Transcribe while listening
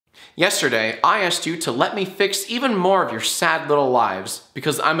Yesterday, I asked you to let me fix even more of your sad little lives,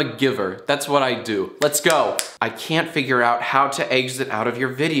 because I'm a giver. That's what I do. Let's go. I can't figure out how to exit out of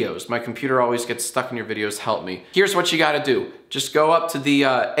your videos. My computer always gets stuck in your videos. Help me. Here's what you gotta do. Just go up to the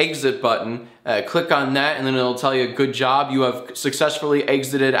exit button, click on that, and then it'll tell you, good job, you have successfully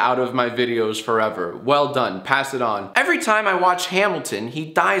exited out of my videos forever. Well done, pass it on. Every time I watch Hamilton, he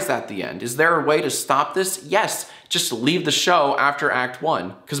dies at the end. Is there a way to stop this? Yes, just leave the show after Act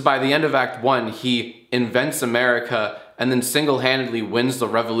 1. Because by the end of Act 1, he invents America and then single-handedly wins the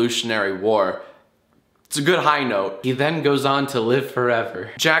Revolutionary War. It's a good high note. He then goes on to live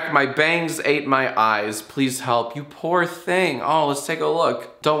forever. Jack, my bangs ate my eyes. Please help. You poor thing. Oh, let's take a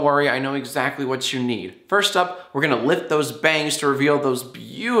look. Don't worry, I know exactly what you need. First up, we're gonna lift those bangs to reveal those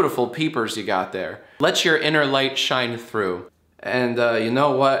beautiful peepers you got there. Let your inner light shine through. And you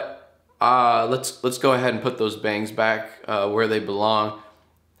know what? Let's go ahead and put those bangs back where they belong.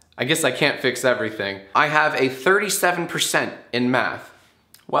 I guess I can't fix everything. I have a 37% in math.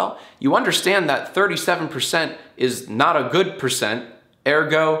 Well, you understand that 37% is not a good percent,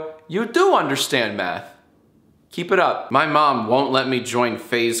 ergo, you do understand math. Keep it up. My mom won't let me join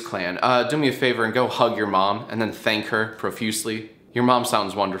FaZe Clan. Do me a favor and go hug your mom and then thank her profusely. Your mom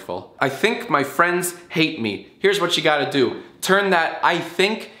sounds wonderful. I think my friends hate me. Here's what you gotta do. Turn that I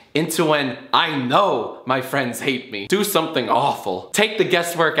think into an I know my friends hate me. Do something awful. Take the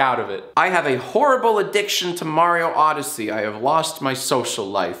guesswork out of it. I have a horrible addiction to Mario Odyssey. I have lost my social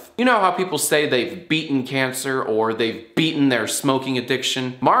life. You know how people say they've beaten cancer or they've beaten their smoking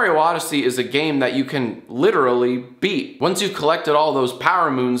addiction? Mario Odyssey is a game that you can literally beat. Once you've collected all those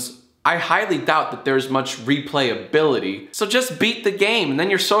power moons, I highly doubt that there's much replayability. So just beat the game and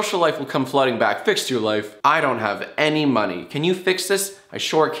then your social life will come flooding back. Fix your life. I don't have any money. Can you fix this? I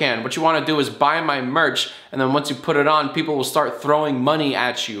sure can. What you want to do is buy my merch, and then once you put it on, people will start throwing money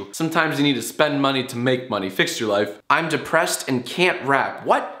at you. Sometimes you need to spend money to make money. Fix your life. I'm depressed and can't rap.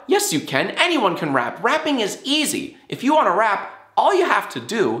 What? Yes, you can. Anyone can rap. Rapping is easy. If you want to rap, all you have to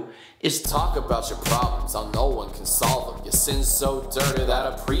do is talk about your problems, how no one can solve them. Your sins so dirty that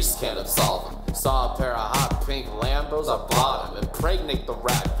a priest can't absolve them. Saw a pair of hot pink Lambos, I bought them. Impregnate the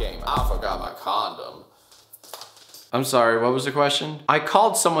rap game, I forgot my condom. I'm sorry, what was the question? I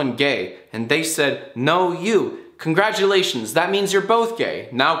called someone gay, and they said, no you. Congratulations, that means you're both gay.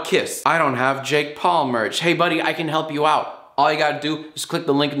 Now kiss. I don't have Jake Paul merch. Hey buddy, I can help you out. All you gotta do is click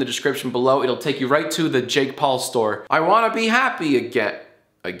the link in the description below. It'll take you right to the Jake Paul store. I wanna be happy again.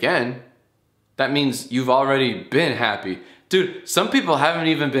 Again? That means you've already been happy. Dude, some people haven't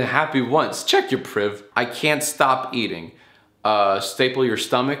even been happy once. Check your priv. I can't stop eating. Staple your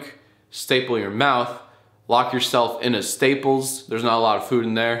stomach, staple your mouth, lock yourself in a Staples. There's not a lot of food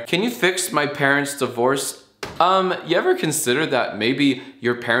in there. Can you fix my parents' divorce? You ever consider that maybe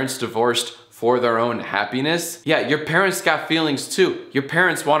your parents divorced for their own happiness? Yeah, your parents got feelings too. Your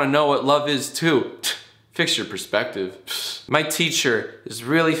parents want to know what love is too. Fix your perspective. My teacher is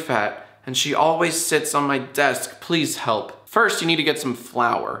really fat and she always sits on my desk. Please help. First, you need to get some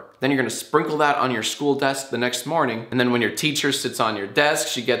flour. Then you're gonna sprinkle that on your school desk the next morning. And then when your teacher sits on your desk,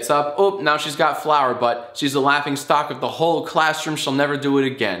 she gets up. Oh, now she's got flour, but she's the laughing stock of the whole classroom. She'll never do it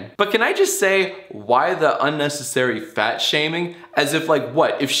again. But can I just say, why the unnecessary fat shaming? As if like,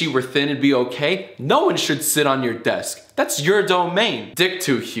 what, if she were thin it'd be okay? No one should sit on your desk. That's your domain. Dick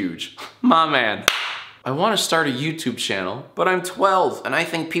too huge. My man. I want to start a YouTube channel, but I'm 12 and I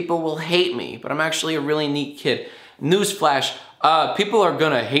think people will hate me, but I'm actually a really neat kid. Newsflash, people are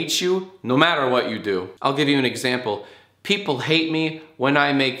gonna hate you no matter what you do. I'll give you an example. People hate me when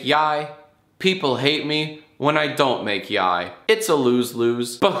I make Yiay. People hate me when I don't make Yiay. It's a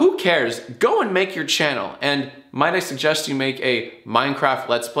lose-lose. But who cares? Go and make your channel. And might I suggest you make a Minecraft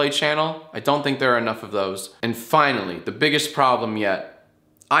Let's Play channel? I don't think there are enough of those. And finally, the biggest problem yet.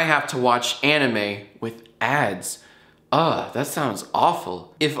 I have to watch anime with ads. Ugh, that sounds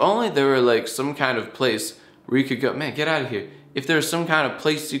awful. If only there were like some kind of place where you could go, man, get out of here. If there's some kind of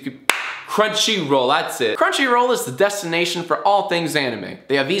place you could, Crunchyroll, that's it. Crunchyroll is the destination for all things anime.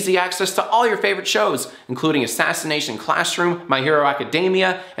 They have easy access to all your favorite shows, including Assassination Classroom, My Hero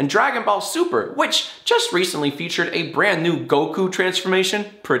Academia, and Dragon Ball Super, which just recently featured a brand new Goku transformation.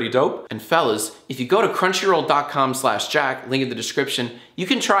 Pretty dope. And fellas, if you go to crunchyroll.com/jack, link in the description, you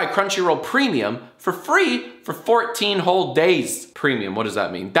can try Crunchyroll Premium for free for 14 whole days. Premium, what does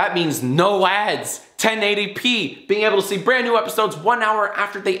that mean? That means no ads, 1080p, being able to see brand new episodes 1 hour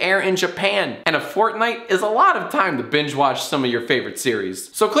after they air in Japan. And a fortnight is a lot of time to binge watch some of your favorite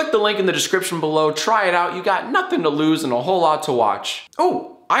series. So click the link in the description below, try it out. You got nothing to lose and a whole lot to watch.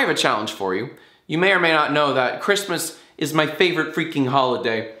 Oh, I have a challenge for you. You may or may not know that Christmas is my favorite freaking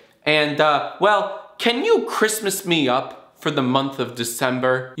holiday. And, well, can you Christmas me up for the month of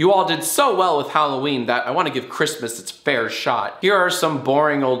December? You all did so well with Halloween that I want to give Christmas its fair shot. Here are some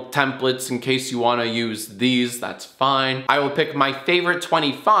boring old templates in case you want to use these, that's fine. I will pick my favorite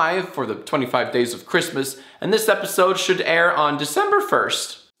 25 for the 25 days of Christmas, and this episode should air on December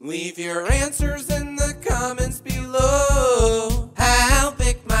 1st. Leave your answers in the comments below. I'll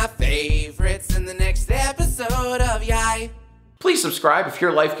pick my favorites in the next episode of Yiay. Please subscribe if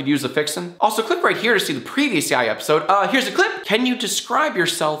your life could use a fixin'. Also, click right here to see the previous Yiay episode. Here's a clip. Can you describe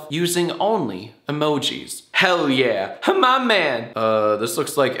yourself using only emojis? Hell yeah, my man. This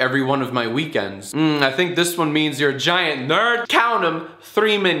looks like every one of my weekends. I think this one means you're a giant nerd. Count 'em,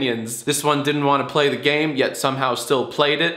 3 minions. This one didn't want to play the game, yet somehow still played it.